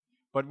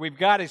But we've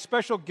got a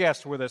special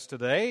guest with us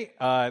today.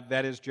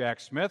 That is Jack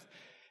Smith.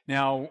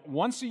 Now,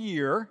 once a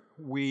year,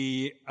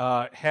 we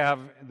have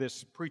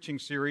this preaching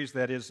series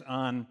that is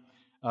on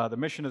the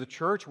mission of the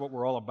church, what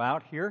we're all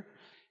about here.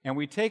 And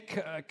we take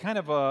kind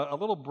of a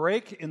little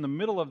break in the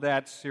middle of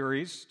that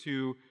series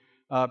to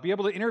be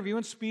able to interview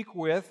and speak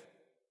with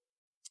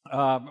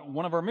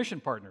one of our mission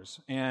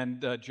partners.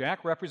 And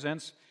Jack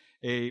represents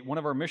one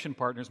of our mission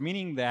partners,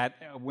 meaning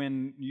that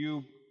when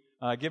you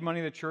give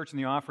money to the church in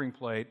the offering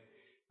plate,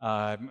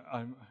 a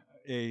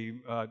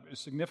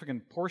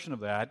significant portion of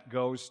that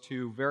goes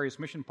to various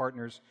mission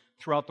partners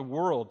throughout the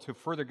world to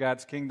further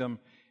God's kingdom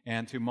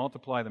and to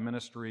multiply the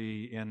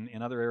ministry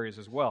in other areas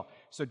as well.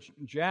 So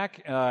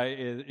Jack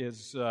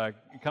is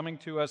coming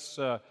to us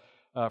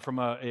from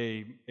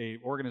a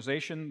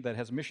organization that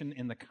has a mission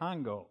in the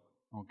Congo.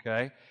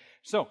 Okay,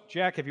 so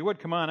Jack, if you would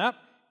come on up,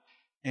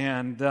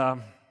 and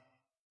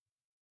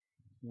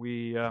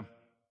we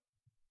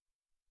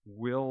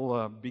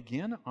will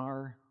begin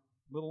our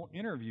little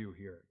interview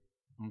here.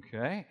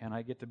 Okay, and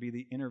I get to be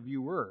the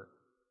interviewer,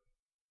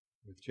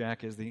 with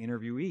Jack as the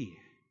interviewee.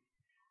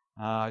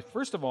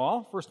 First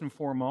and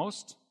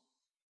foremost,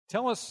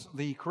 tell us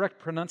the correct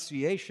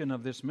pronunciation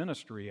of this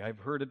ministry. I've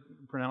heard it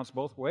pronounced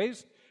both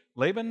ways,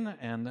 Laban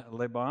and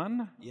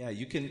Laban. Yeah,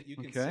 you can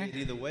say it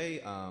either way.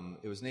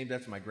 It was named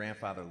after my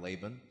grandfather,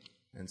 Laban,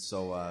 and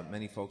so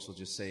many folks will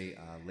just say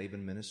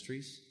Laban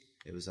Ministries.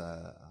 It was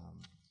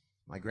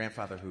my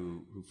grandfather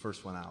who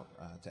first went out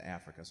to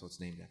Africa, so it's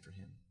named after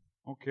him.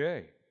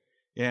 Okay.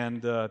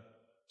 And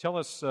tell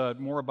us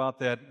more about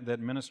that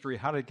ministry.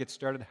 How did it get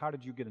started? How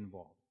did you get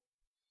involved?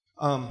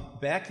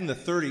 Back in the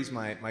 30s,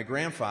 my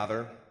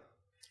grandfather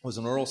was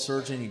an oral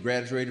surgeon. He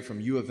graduated from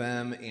U of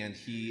M, and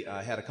he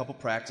had a couple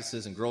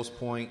practices in Grosse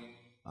Pointe,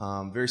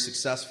 very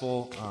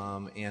successful.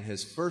 And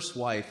his first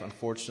wife,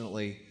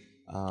 unfortunately,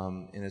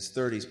 in his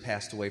 30s,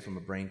 passed away from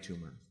a brain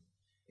tumor.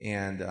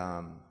 And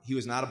he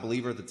was not a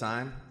believer at the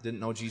time, didn't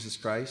know Jesus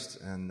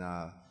Christ, and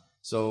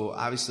so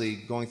obviously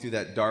going through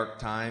that dark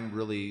time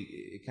really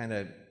it kind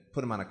of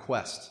put him on a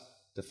quest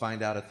to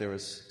find out if there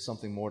was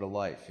something more to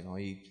life. You know,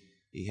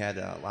 he had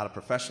a lot of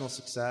professional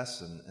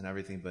success and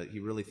everything, but he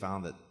really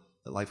found that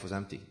life was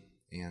empty,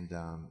 and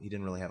he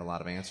didn't really have a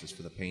lot of answers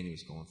for the pain he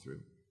was going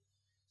through.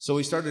 So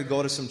he started to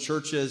go to some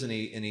churches, and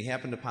he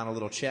happened upon a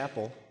little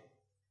chapel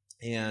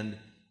and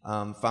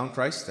found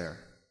Christ there,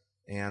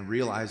 and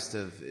realized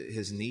of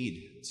his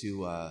need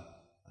to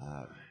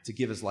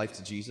give his life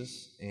to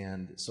Jesus,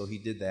 and so he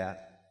did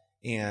that,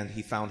 and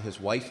he found his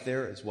wife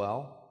there as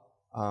well.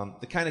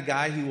 The kind of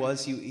guy he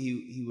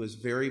was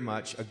very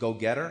much a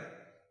go-getter.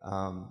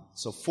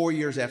 So 4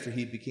 years after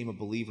he became a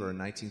believer in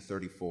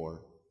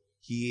 1934,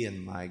 he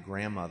and my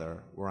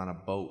grandmother were on a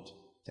boat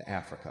to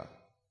Africa.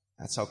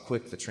 That's how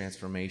quick the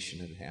transformation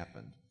had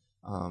happened.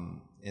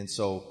 And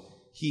so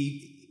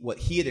what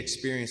he had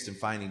experienced in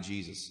finding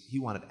Jesus, he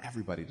wanted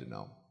everybody to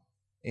know.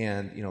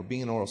 And, you know,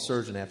 being an oral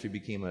surgeon after he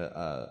became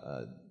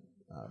a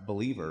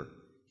believer,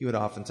 he would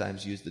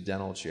oftentimes use the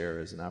dental chair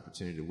as an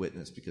opportunity to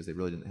witness because they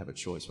really didn't have a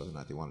choice whether or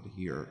not they wanted to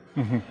hear.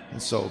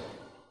 And so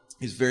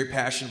he's very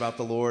passionate about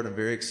the Lord and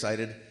very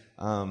excited.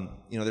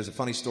 You know, there's a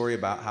funny story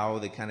about how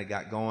they kind of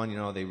got going. You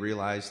know, they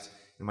realized,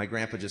 and my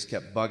grandpa just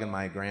kept bugging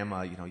my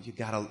grandma,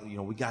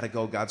 we gotta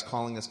go. God's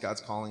calling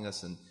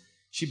us. And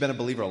she'd been a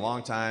believer a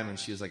long time, and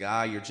she was like,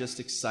 you're just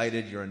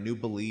excited. You're a new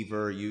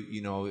believer.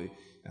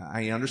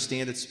 I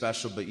understand it's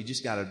special, but you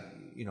just gotta,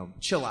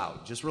 chill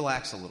out. Just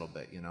relax a little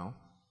bit,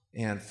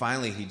 And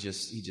finally, he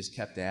just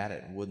kept at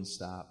it and wouldn't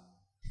stop.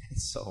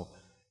 And so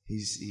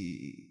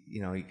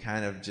he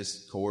kind of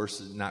just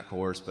not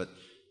coerced, but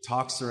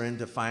talks her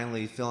into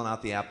finally filling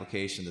out the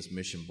application, this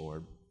mission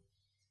board.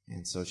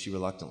 And so she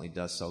reluctantly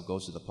does so,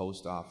 goes to the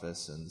post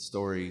office, and the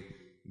story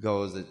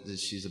goes that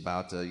she's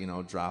about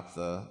to, drop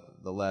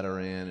the letter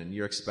in, and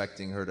you're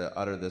expecting her to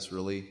utter this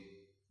really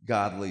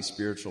godly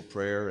spiritual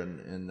prayer,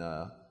 and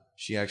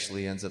she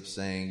actually ends up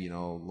saying,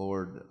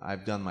 Lord,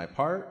 I've done my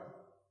part.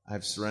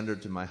 I've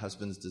surrendered to my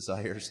husband's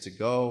desires to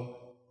go.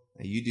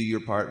 And you do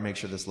your part and make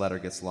sure this letter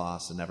gets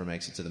lost and never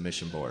makes it to the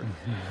mission board.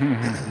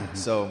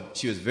 So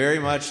she was very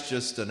much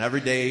just an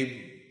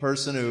everyday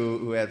person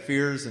who had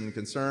fears and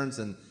concerns,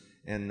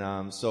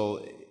 and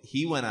so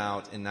he went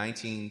out in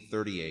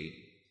 1938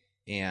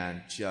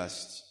 and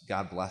just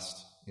God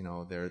blessed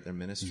their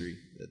ministry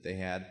that they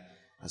had.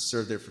 I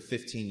served there for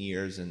 15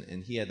 years,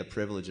 and he had the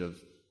privilege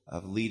of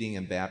leading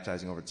and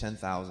baptizing over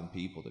 10,000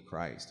 people to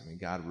Christ. I mean,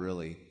 God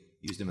really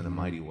used him in a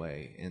mighty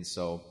way. And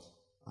so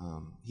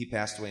he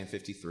passed away in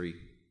 1953.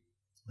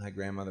 My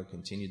grandmother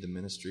continued the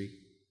ministry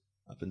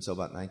up until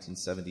about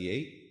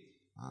 1978.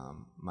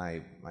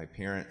 My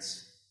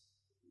parents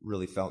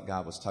really felt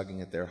God was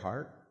tugging at their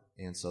heart,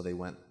 and so they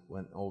went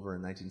over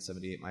in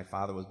 1978. My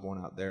father was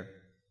born out there,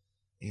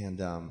 and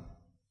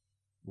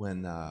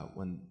when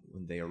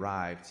they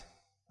arrived,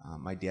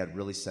 my dad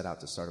really set out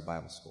to start a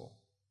Bible school.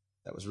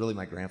 That was really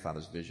my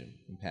grandfather's vision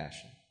and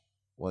passion,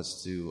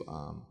 was to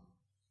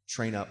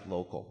train up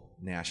local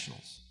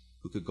nationals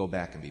who could go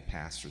back and be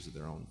pastors of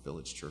their own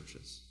village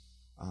churches.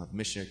 The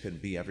missionary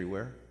couldn't be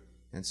everywhere,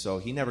 And so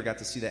he never got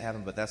to see that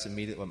happen, but that's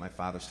immediately what my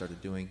father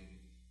started doing.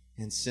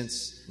 And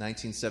since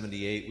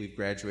 1978, we've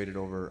graduated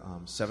over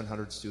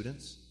 700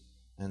 students,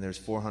 and there's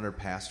 400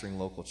 pastoring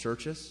local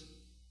churches.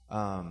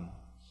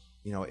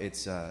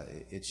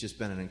 It's just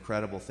been an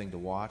incredible thing to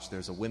watch.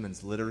 There's a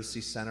women's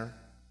literacy center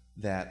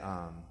that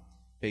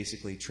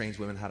basically trains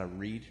women how to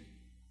read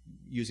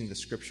using the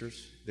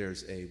scriptures.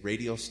 There's a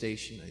radio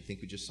station, I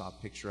think we just saw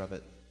a picture of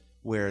it,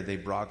 where they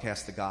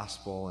broadcast the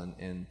gospel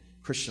and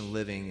Christian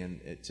living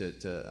and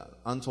to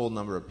untold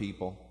number of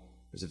people.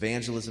 There's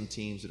evangelism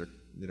teams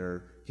that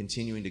are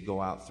continuing to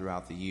go out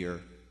throughout the year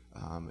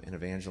in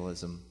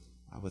evangelism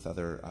with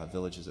other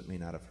villages that may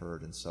not have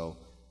heard. And so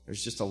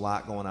there's just a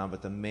lot going on,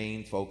 but the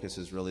main focus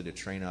is really to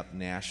train up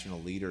national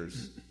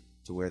leaders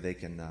to where they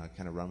can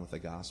kind of run with the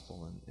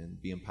gospel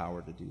and be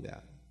empowered to do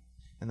that.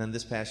 And then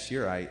this past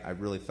year, I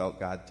really felt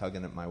God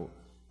tugging at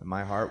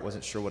my heart.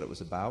 Wasn't sure what it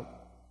was about,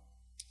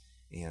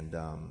 and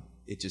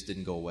it just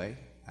didn't go away.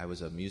 I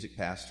was a music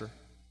pastor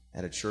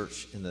at a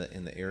church in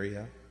the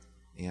area,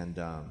 and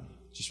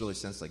just really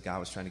sensed like God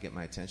was trying to get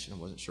my attention. I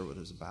wasn't sure what it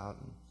was about,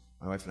 and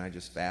my wife and I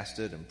just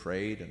fasted and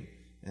prayed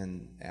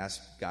and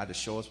asked God to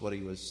show us what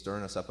He was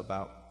stirring us up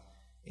about.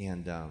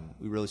 And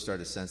we really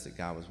started to sense that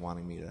God was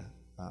wanting me to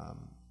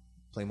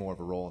play more of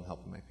a role in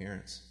helping my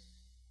parents.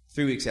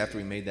 3 weeks after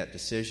we made that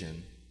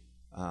decision,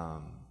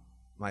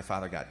 my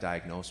father got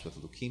diagnosed with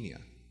leukemia.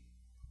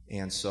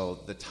 And so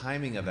the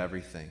timing of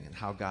everything and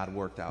how God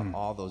worked out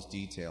all those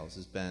details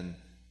has been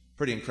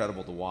pretty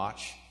incredible to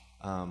watch.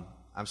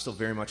 I'm still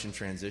very much in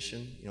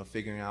transition,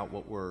 figuring out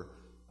what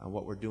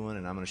we're doing,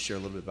 and I'm going to share a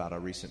little bit about our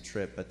recent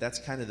trip. But that's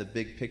kind of the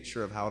big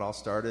picture of how it all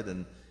started,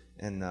 and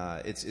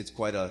it's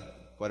quite a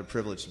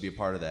privilege to be a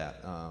part of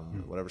that.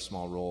 Whatever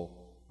small role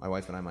my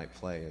wife and I might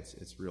play,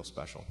 it's real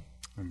special.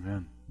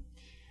 Amen.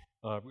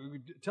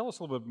 Tell us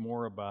a little bit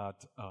more about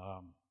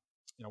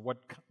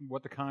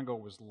what the Congo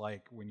was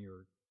like when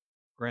your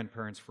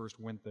grandparents first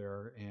went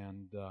there,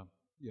 and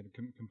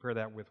compare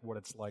that with what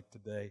it's like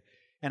today,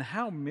 and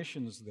how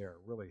missions there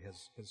really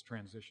has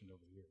transitioned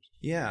over the years.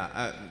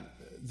 Yeah,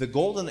 the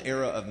golden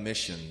era of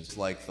missions,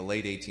 like the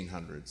late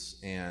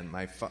 1800s, and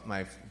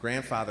my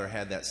grandfather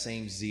had that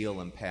same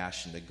zeal and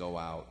passion to go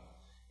out,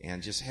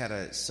 and just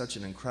had such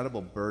an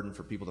incredible burden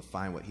for people to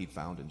find what he'd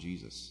found in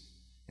Jesus.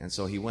 And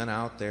so he went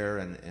out there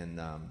in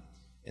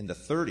the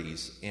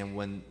 30s, and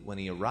when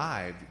he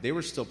arrived, they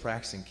were still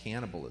practicing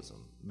cannibalism.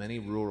 Many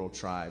rural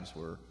tribes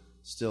were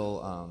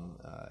still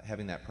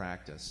having that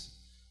practice.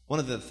 One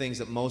of the things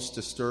that most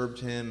disturbed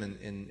him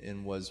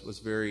and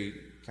was very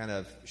kind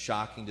of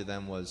shocking to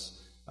them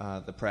was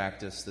the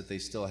practice that they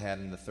still had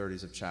in the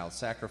 30s of child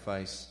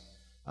sacrifice.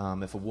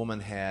 If a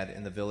woman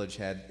in the village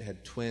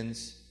had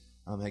twins,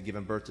 had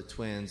given birth to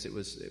twins, it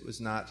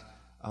was not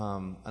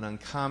an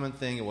uncommon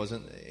thing. It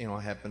wasn't, it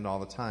happened all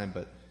the time,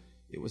 but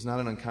it was not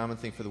an uncommon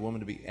thing for the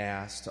woman to be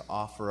asked to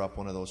offer up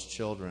one of those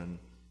children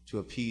to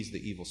appease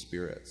the evil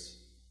spirits.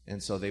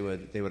 And so they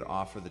would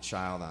offer the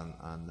child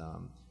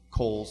on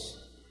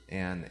coals,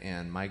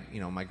 and my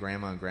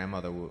grandma and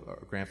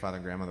grandfather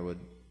and grandmother would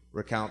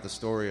recount the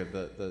story of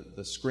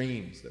the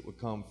screams that would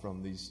come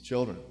from these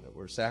children that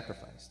were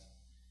sacrificed.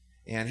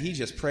 And he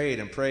just prayed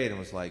and prayed and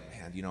was like,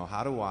 man,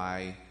 how do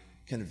I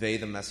convey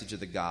the message of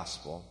the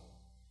gospel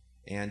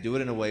and do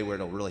it in a way where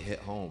it'll really hit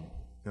home?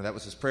 That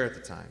was his prayer at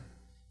the time.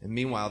 And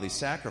meanwhile, these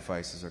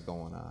sacrifices are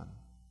going on.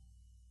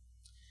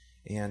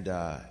 And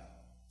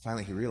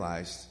finally he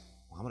realized,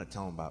 I'm going to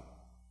tell him about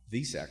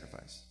the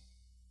sacrifice.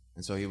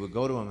 And so he would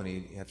go to him,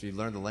 and after he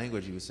learned the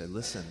language, he would say,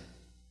 listen,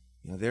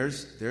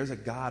 there's a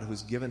God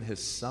who's given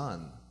his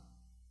son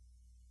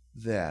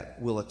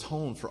that will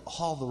atone for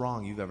all the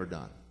wrong you've ever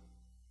done,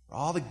 for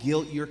all the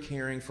guilt you're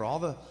carrying, for all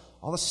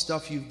the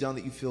stuff you've done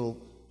that you feel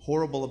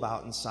horrible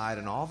about inside,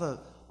 and all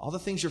the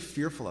things you're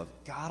fearful of.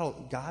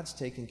 God's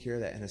taken care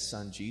of that in his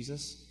son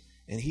Jesus,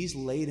 and he's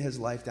laid his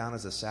life down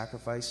as a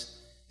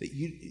sacrifice that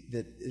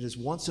it is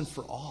once and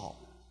for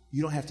all.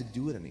 You don't have to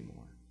do it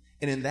anymore.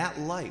 And in that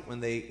light, when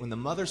the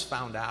mothers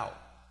found out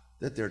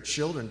that their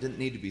children didn't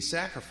need to be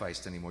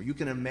sacrificed anymore, you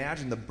can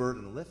imagine the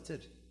burden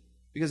lifted.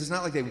 Because it's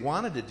not like they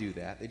wanted to do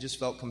that. They just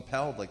felt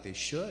compelled like they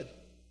should.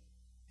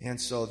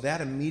 And so that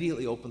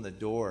immediately opened the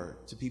door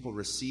to people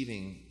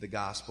receiving the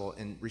gospel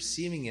and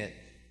receiving it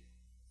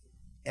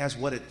as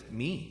what it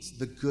means,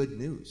 the good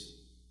news.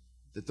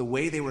 That the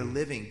way they were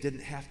living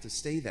didn't have to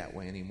stay that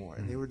way anymore.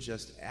 And they were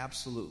just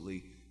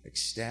absolutely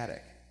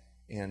ecstatic.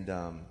 And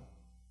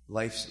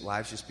lives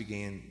just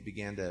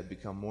began to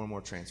become more and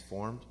more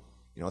transformed.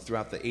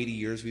 Throughout the 80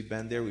 years we've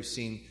been there, we've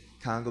seen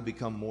Congo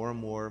become more and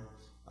more,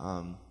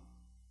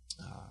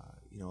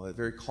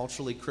 very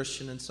culturally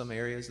Christian in some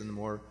areas, in the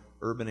more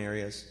urban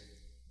areas.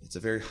 It's a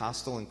very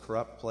hostile and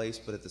corrupt place,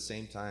 but at the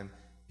same time,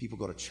 people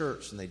go to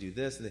church and they do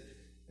this. And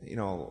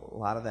a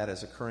lot of that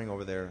is occurring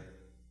over there,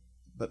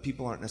 but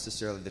people aren't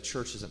necessarily. The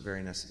church isn't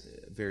very,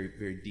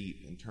 very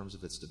deep in terms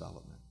of its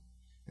development,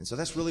 and so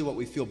that's really what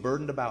we feel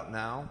burdened about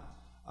now.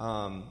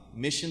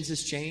 Missions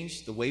has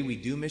changed. The way we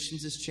do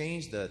missions has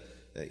changed. The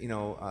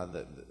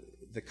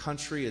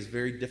country is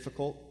very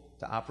difficult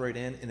to operate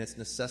in, and it's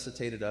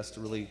necessitated us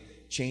to really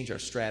change our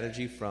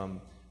strategy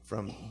from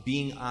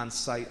being on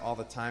site all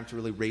the time to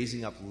really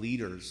raising up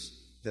leaders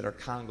that are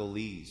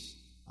Congolese.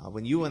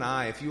 If you and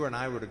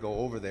I were to go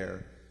over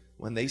there,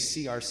 when they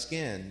see our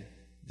skin,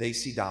 they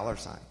see dollar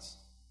signs.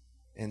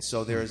 And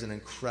so there is an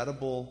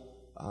incredible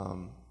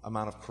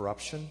amount of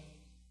corruption,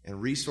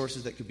 and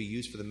resources that could be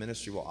used for the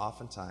ministry will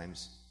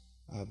oftentimes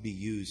be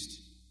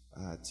used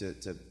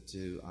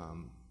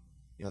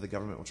the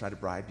government will try to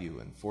bribe you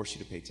and force you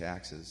to pay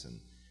taxes. And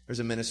there's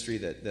a ministry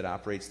that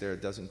operates there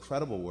that does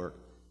incredible work,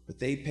 but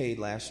they paid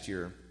last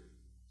year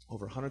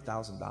over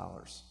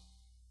 $100,000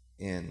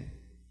 in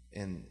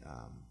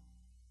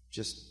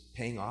just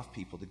paying off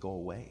people to go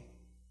away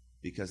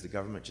because the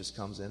government just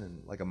comes in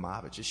and, like a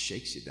mob, it just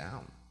shakes you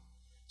down.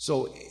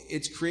 So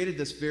it's created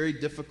this very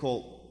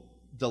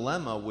difficult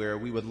dilemma where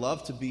we would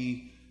love to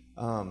be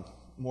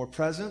more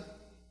present,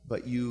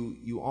 but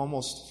you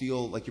almost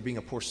feel like you're being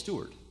a poor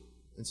steward.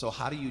 And so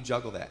how do you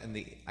juggle that?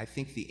 And I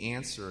think the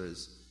answer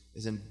is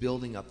in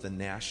building up the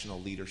national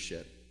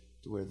leadership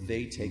to where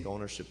they take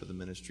ownership of the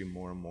ministry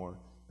more and more.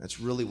 That's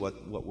really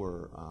what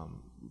we're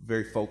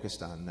very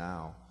focused on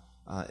now,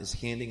 is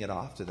handing it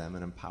off to them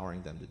and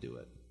empowering them to do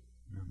it.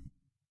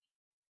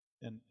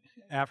 And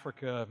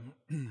Africa,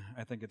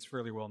 I think it's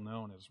fairly well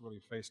known, has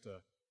really faced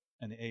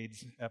an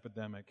AIDS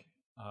epidemic.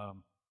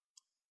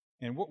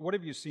 And what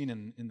have you seen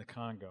in the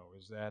Congo?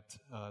 Is that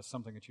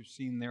something that you've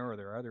seen there? Are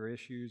there other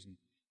issues? And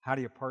how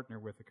do you partner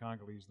with the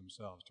Congolese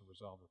themselves to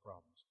resolve their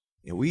problems?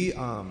 Yeah,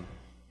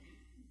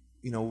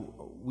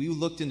 we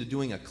looked into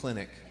doing a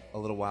clinic a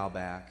little while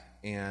back,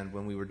 and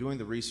when we were doing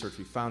the research,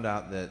 we found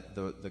out that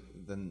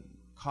the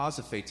cause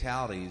of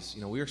fatalities,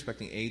 we were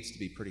expecting AIDS to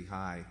be pretty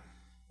high,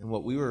 and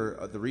what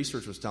the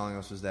research was telling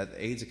us was that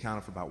AIDS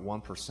accounted for about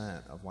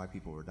 1% of why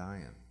people were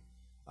dying.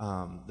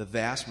 The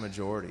vast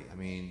majority,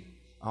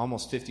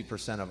 almost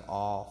 50% of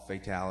all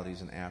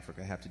fatalities in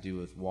Africa have to do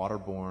with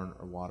waterborne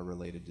or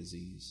water-related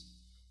disease.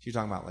 So you're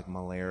talking about like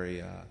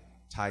malaria,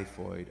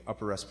 typhoid,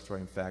 upper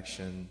respiratory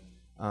infection,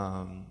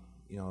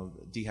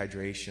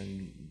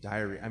 dehydration,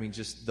 diarrhea.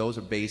 Just those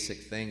are basic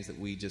things that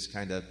we just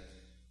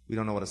we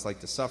don't know what it's like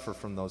to suffer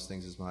from those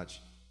things as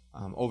much.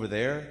 Over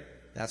there,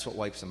 that's what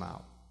wipes them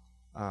out.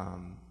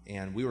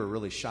 And we were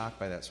really shocked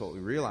by that. So what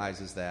we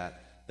realized is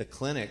that the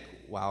clinic,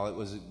 while it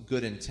was a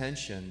good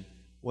intention,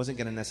 wasn't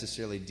going to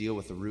necessarily deal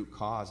with the root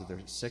cause of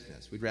their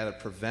sickness. We'd rather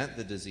prevent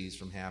the disease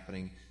from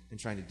happening than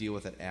trying to deal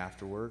with it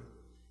afterward.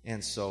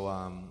 And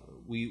so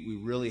we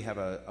really have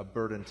a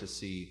burden to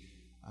see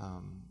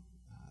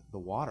the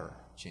water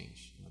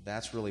change.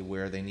 That's really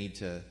where they need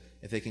to,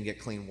 if they can get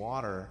clean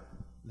water,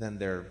 then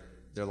their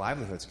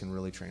livelihoods can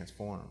really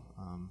transform.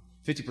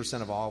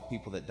 50% of all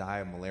people that die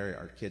of malaria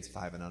are kids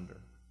 5 and under.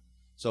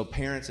 So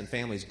parents and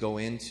families go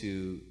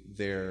into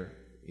their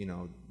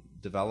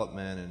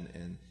development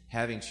and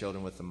having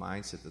children with the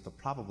mindset that they'll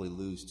probably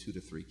lose 2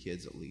 to 3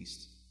 kids at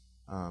least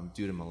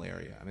due to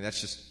malaria. That's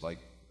just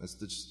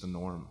the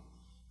norm.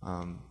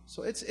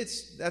 So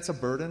that's a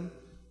burden.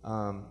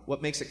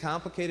 What makes it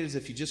complicated is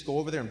if you just go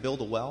over there and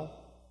build a well,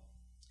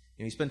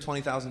 you spend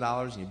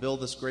 $20,000 and you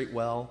build this great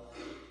well,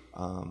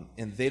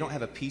 and they don't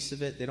have a piece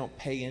of it, they don't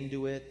pay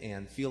into it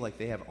and feel like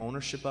they have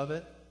ownership of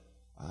it,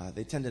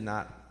 they tend to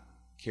not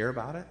care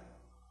about it.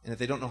 And if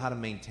they don't know how to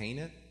maintain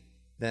it,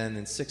 then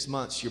in 6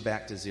 months you're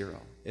back to zero.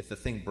 If the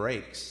thing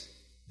breaks,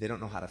 they don't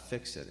know how to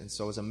fix it. And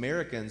so as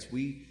Americans,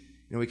 we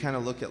kind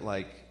of look at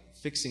like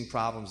fixing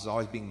problems as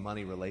always being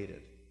money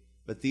related.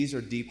 But these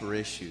are deeper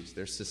issues.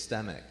 They're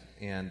systemic.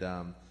 And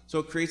so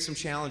it creates some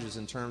challenges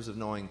in terms of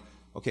knowing,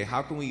 okay,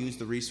 how can we use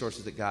the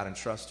resources that God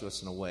entrusts to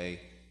us in a way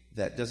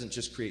that doesn't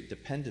just create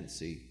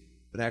dependency,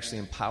 but actually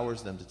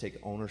empowers them to take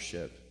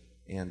ownership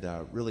and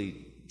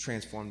really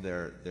transform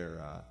their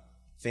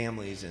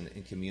families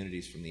and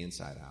communities from the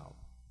inside out.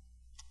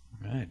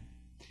 Right.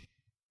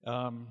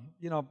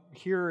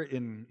 Here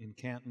in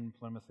Canton,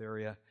 Plymouth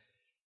area,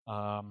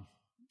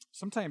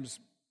 sometimes,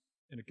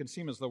 and it can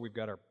seem as though we've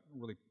got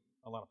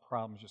a lot of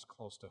problems just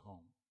close to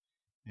home,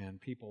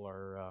 and people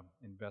are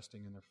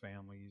investing in their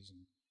families and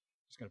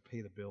just got to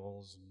pay the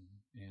bills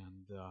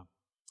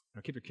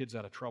and keep their kids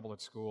out of trouble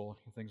at school,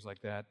 things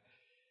like that.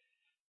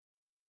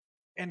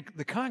 And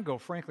the Congo,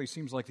 frankly,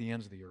 seems like the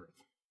ends of the earth.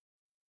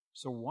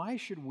 So why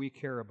should we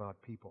care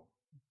about people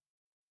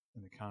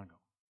in the Congo?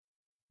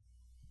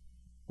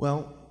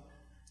 Well,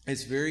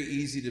 it's very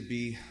easy to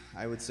be,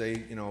 I would say,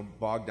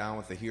 bogged down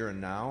with the here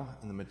and now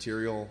and the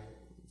material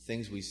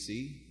things we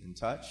see and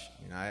touch.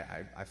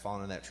 I fall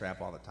into that trap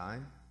all the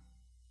time.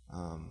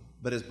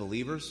 But as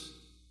believers,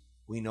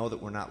 we know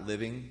that we're not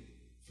living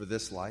for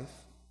this life.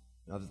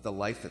 That the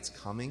life that's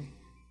coming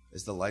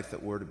is the life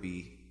that we're to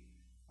be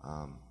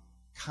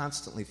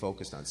constantly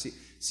focused on.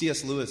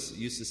 C.S. Lewis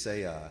used to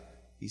say,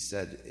 he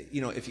said,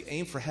 if you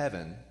aim for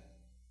heaven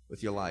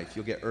with your life,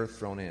 you'll get earth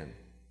thrown in.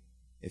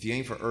 If you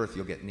aim for earth,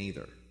 you'll get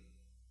neither.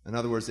 In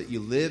other words, that you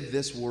live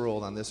this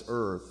world on this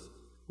earth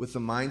with the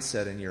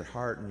mindset in your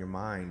heart and your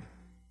mind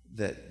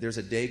that there's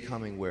a day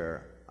coming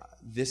where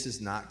this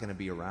is not going to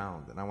be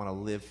around, and I want to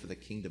live for the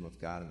kingdom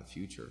of God in the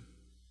future.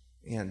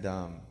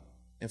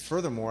 And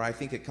furthermore, I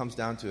think it comes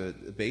down to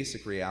a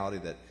basic reality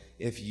that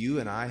if you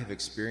and I have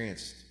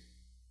experienced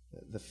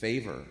the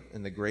favor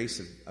and the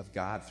grace of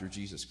God through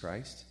Jesus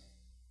Christ,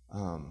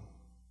 and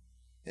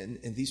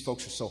these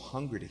folks are so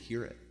hungry to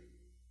hear it.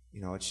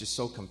 It's just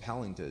so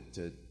compelling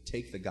to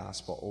take the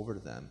gospel over to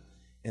them.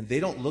 And they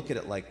don't look at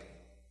it like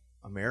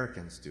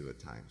Americans do at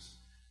times,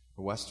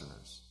 or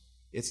Westerners.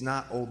 It's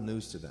not old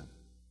news to them.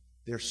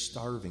 They're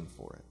starving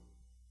for it.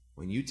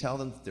 When you tell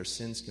them that their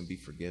sins can be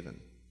forgiven,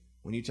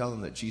 when you tell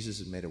them that Jesus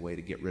has made a way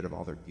to get rid of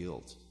all their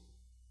guilt,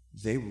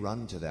 they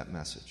run to that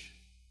message.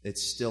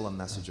 It's still a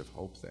message of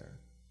hope there.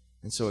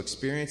 And so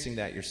experiencing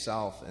that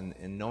yourself and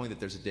knowing that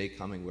there's a day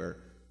coming where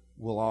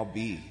we'll all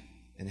be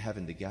in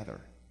heaven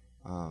together,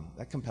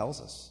 that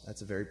compels us.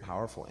 That's a very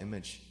powerful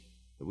image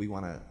that we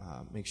want to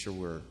make sure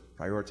we're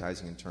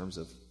prioritizing in terms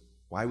of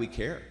why we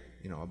care,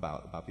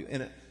 about people.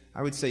 And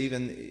I would say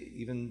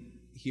even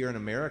here in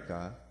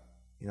America,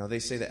 they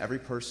say that every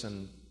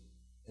person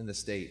in the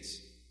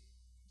States,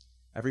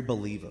 every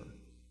believer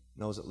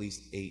knows at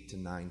least 8 to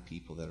 9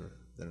 people that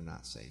are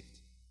not saved.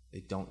 They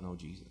don't know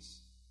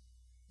Jesus.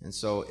 And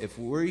so if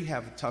we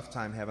have a tough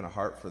time having a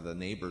heart for the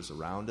neighbors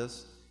around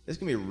us, it's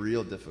going to be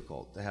real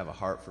difficult to have a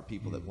heart for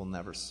people that we'll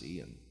never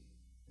see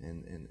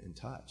and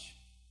touch.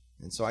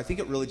 And so I think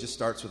it really just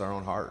starts with our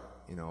own heart.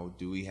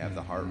 Do we have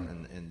the heart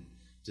and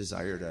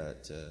desire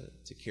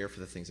to care for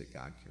the things that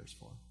God cares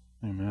for?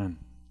 Amen.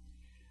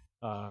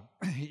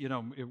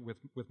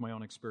 With my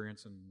own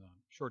experience in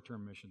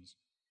short-term missions,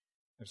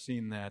 I've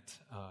seen that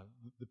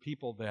the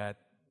people that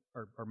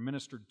are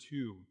ministered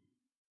to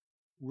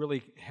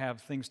really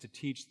have things to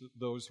teach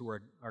those who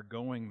are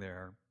going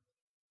there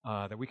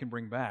that we can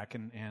bring back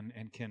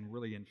and can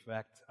really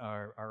infect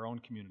our own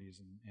communities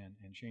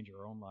and change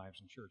our own lives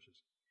and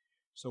churches.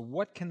 So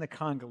what can the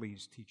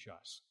Congolese teach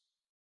us?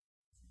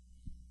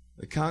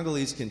 The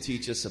Congolese can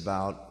teach us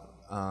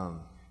about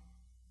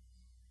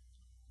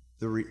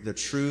the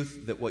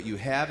truth that what you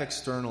have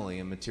externally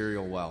in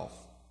material wealth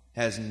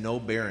has no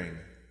bearing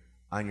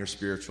on your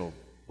spiritual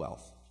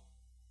wealth.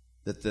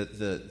 That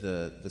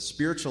the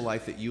spiritual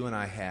life that you and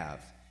I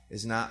have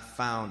is not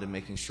found in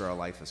making sure our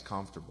life is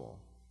comfortable.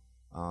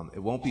 It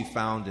won't be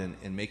found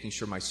in making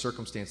sure my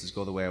circumstances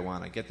go the way I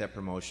want. I get that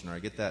promotion, or I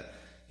get that,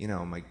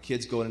 my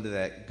kids go into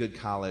that good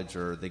college,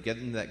 or they get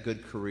into that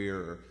good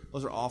career.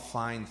 Those are all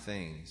fine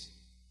things.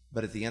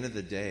 But at the end of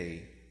the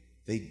day,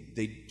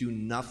 they do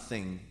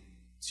nothing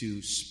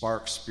to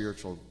spark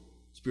spiritual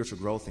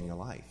growth in your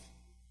life.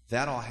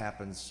 That all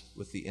happens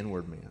with the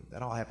inward man.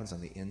 That all happens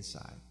on the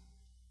inside.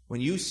 When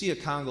you see a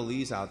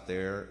Congolese out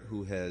there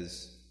who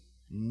has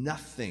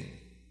nothing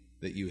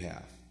that you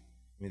have,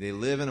 they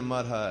live in a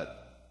mud hut.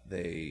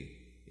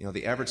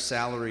 The average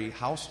salary,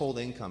 household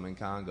income in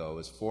Congo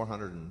is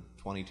 $422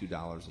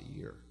 a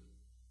year.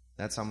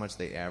 That's how much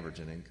they average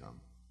in income.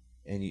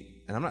 And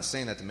I'm not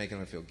saying that to make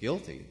them feel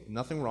guilty.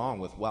 Nothing wrong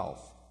with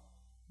wealth.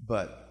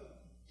 But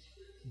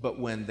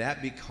when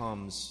that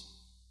becomes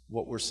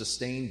what we're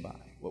sustained by,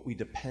 what we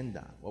depend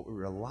on, what we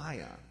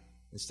rely on,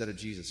 instead of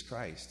Jesus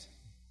Christ,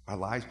 our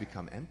lives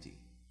become empty.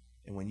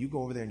 And when you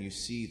go over there and you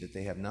see that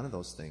they have none of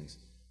those things,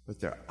 but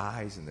their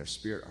eyes and their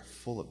spirit are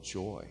full of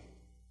joy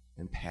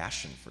and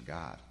passion for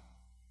God,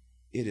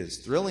 it is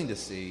thrilling to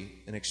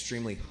see and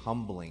extremely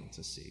humbling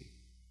to see,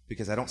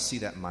 because I don't see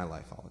that in my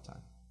life all the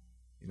time.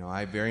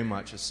 I very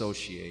much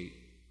associate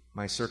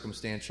my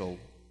circumstantial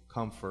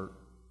comfort,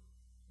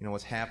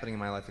 what's happening in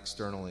my life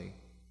externally,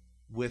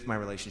 with my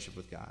relationship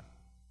with God.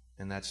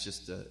 And that's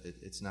just,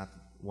 it's not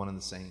one and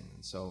the same.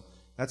 And so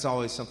that's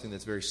always something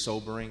that's very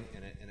sobering,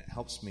 and it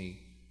helps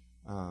me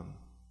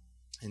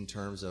in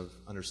terms of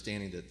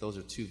understanding that those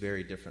are two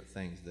very different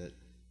things,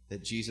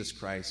 that Jesus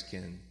Christ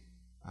can,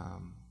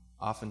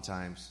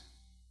 oftentimes,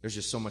 there's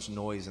just so much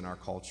noise in our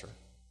culture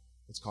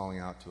that's calling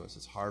out to us.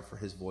 It's hard for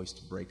his voice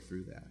to break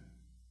through that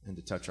and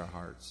to touch our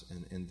hearts.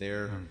 And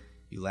there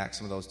you lack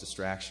some of those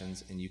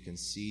distractions, and you can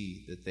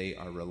see that they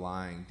are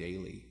relying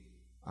daily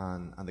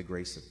on the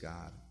grace of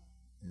God.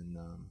 And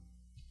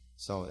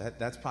so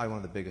that's probably one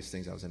of the biggest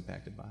things I was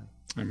impacted by.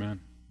 Amen.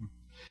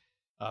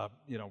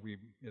 We,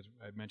 as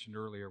I mentioned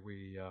earlier,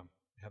 we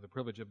have the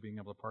privilege of being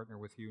able to partner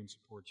with you and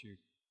support you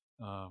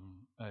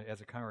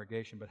as a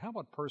congregation. But how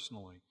about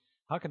personally?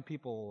 How can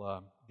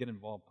people get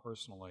involved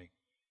personally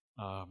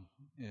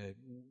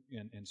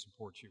and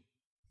support you?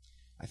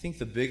 I think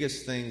the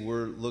biggest thing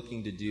we're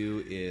looking to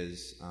do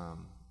is,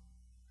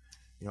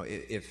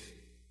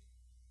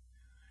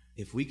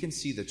 if we can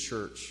see the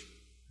church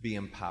be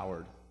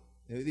empowered,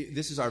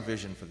 this is our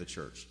vision for the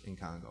church in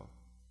Congo,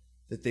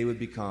 that they would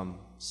become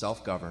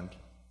self-governed,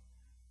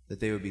 that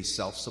they would be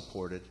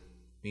self-supported,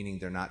 meaning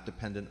they're not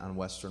dependent on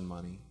Western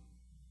money,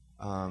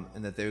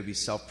 and that they would be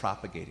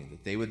self-propagating,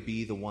 that they would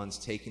be the ones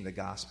taking the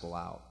gospel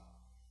out.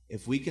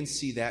 If we can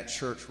see that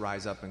church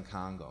rise up in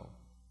Congo,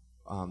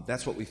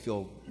 that's what we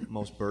feel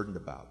most burdened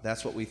about.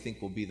 That's what we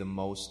think will be the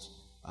most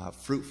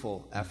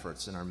fruitful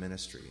efforts in our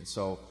ministry. And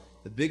so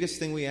the biggest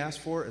thing we ask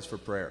for is for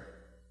prayer,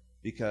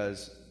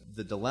 because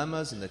the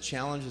dilemmas and the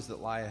challenges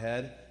that lie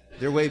ahead,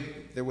 they're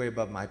way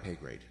above my pay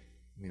grade.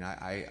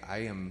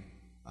 I mean,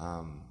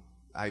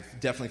 I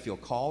definitely feel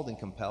called and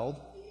compelled,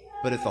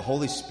 but if the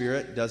Holy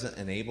Spirit doesn't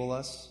enable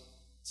us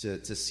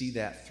to see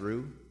that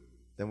through,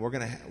 then we're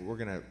gonna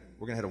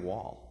hit a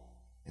wall.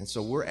 And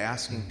so we're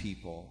asking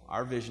people.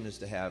 Our vision is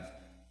to have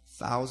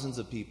thousands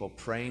of people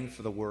praying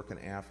for the work in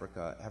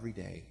Africa every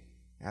day,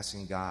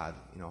 asking God,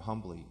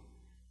 humbly,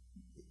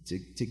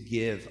 to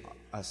give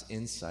us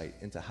insight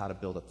into how to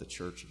build up the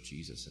Church of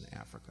Jesus in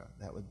Africa.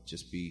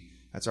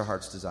 That's our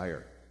heart's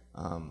desire.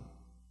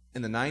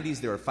 In the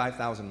 90s, there were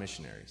 5,000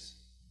 missionaries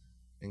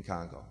in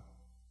Congo.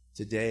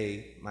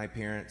 Today, my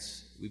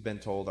parents, we've been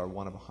told, are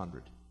one of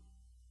 100.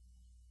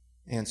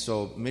 And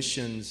so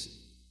missions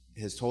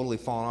has totally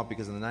fallen off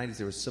because in the 90s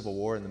there was civil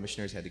war and the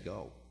missionaries had to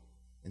go.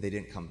 And they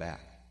didn't come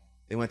back.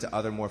 They went to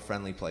other more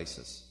friendly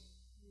places.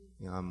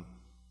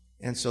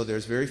 And so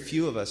there's very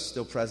few of us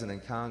still present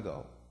in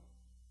Congo.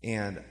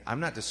 And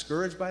I'm not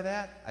discouraged by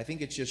that. I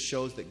think it just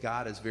shows that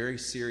God is very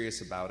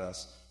serious about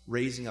us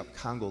raising up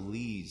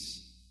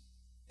Congolese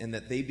and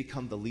that they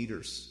become the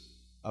leaders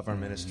of our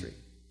ministry,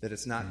 that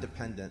it's not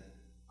dependent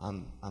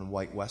on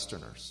white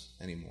Westerners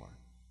anymore.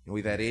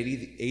 We've had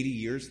 80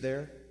 years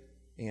there,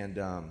 and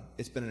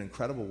it's been an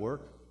incredible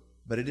work,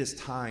 but it is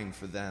time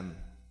for them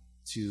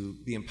to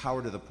be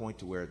empowered to the point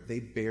to where they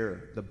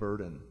bear the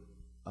burden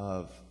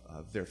of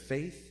their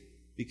faith,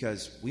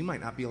 because we might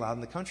not be allowed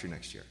in the country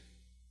next year.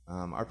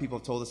 Our people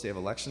have told us they have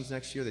elections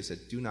next year. They said,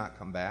 do not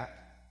come back.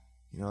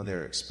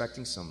 They're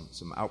expecting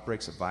some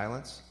outbreaks of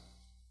violence.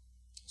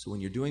 So when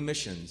you're doing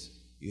missions,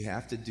 you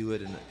have to do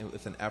it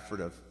with an effort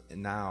of,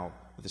 and now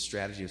with a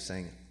strategy of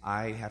saying,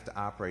 I have to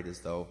operate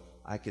as though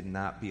I could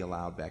not be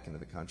allowed back into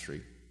the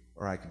country,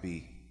 or I could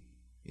be,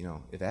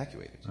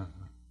 evacuated. Uh-huh.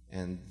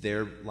 And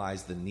there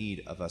lies the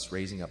need of us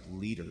raising up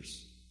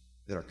leaders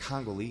that are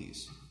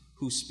Congolese,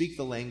 who speak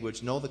the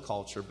language, know the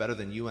culture better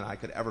than you and I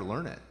could ever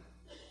learn it.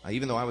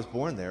 Even though I was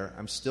born there,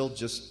 I'm still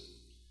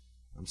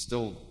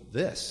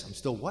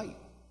white.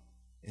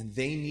 And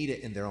they need it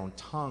in their own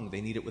tongue.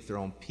 They need it with their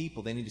own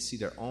people. They need to see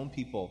their own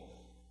people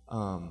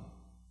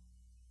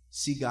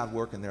see God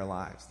work in their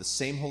lives. The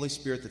same Holy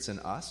Spirit that's in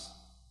us,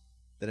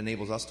 that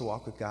enables us to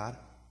walk with God,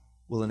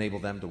 will enable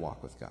them to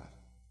walk with God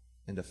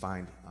and to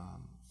find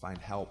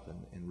help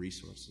and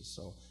resources.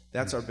 So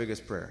that's our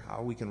biggest prayer,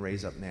 how we can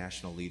raise up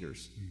national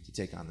leaders to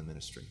take on the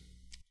ministry.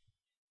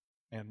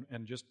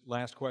 And just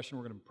last question,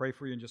 we're going to pray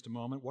for you in just a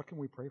moment. What can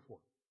we pray for?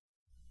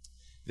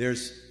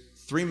 There's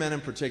 3 men in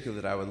particular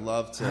that I would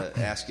love to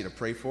ask you to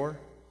pray for.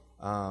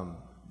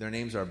 Their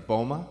names are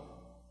Boma,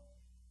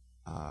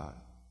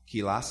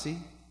 Kilasi,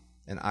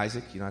 and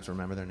Isaac. You don't have to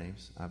remember their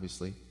names,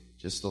 obviously.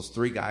 Just those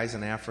 3 guys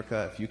in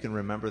Africa, if you can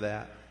remember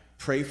that.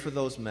 Pray for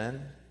those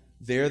men.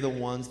 They're the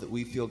ones that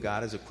we feel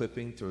God is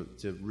equipping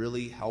to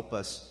really help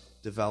us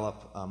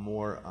develop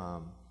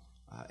more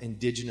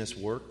indigenous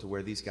work to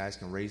where these guys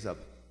can raise up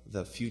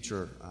the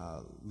future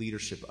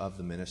leadership of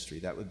the ministry.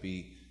 That would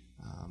be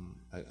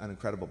an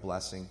incredible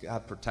blessing.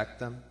 God protect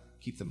them,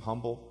 keep them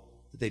humble,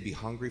 that they be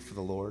hungry for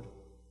the Lord,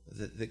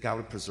 that God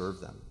would preserve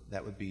them.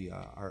 That would be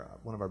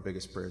one of our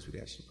biggest prayers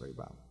we'd ask you to pray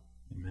about.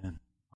 Amen.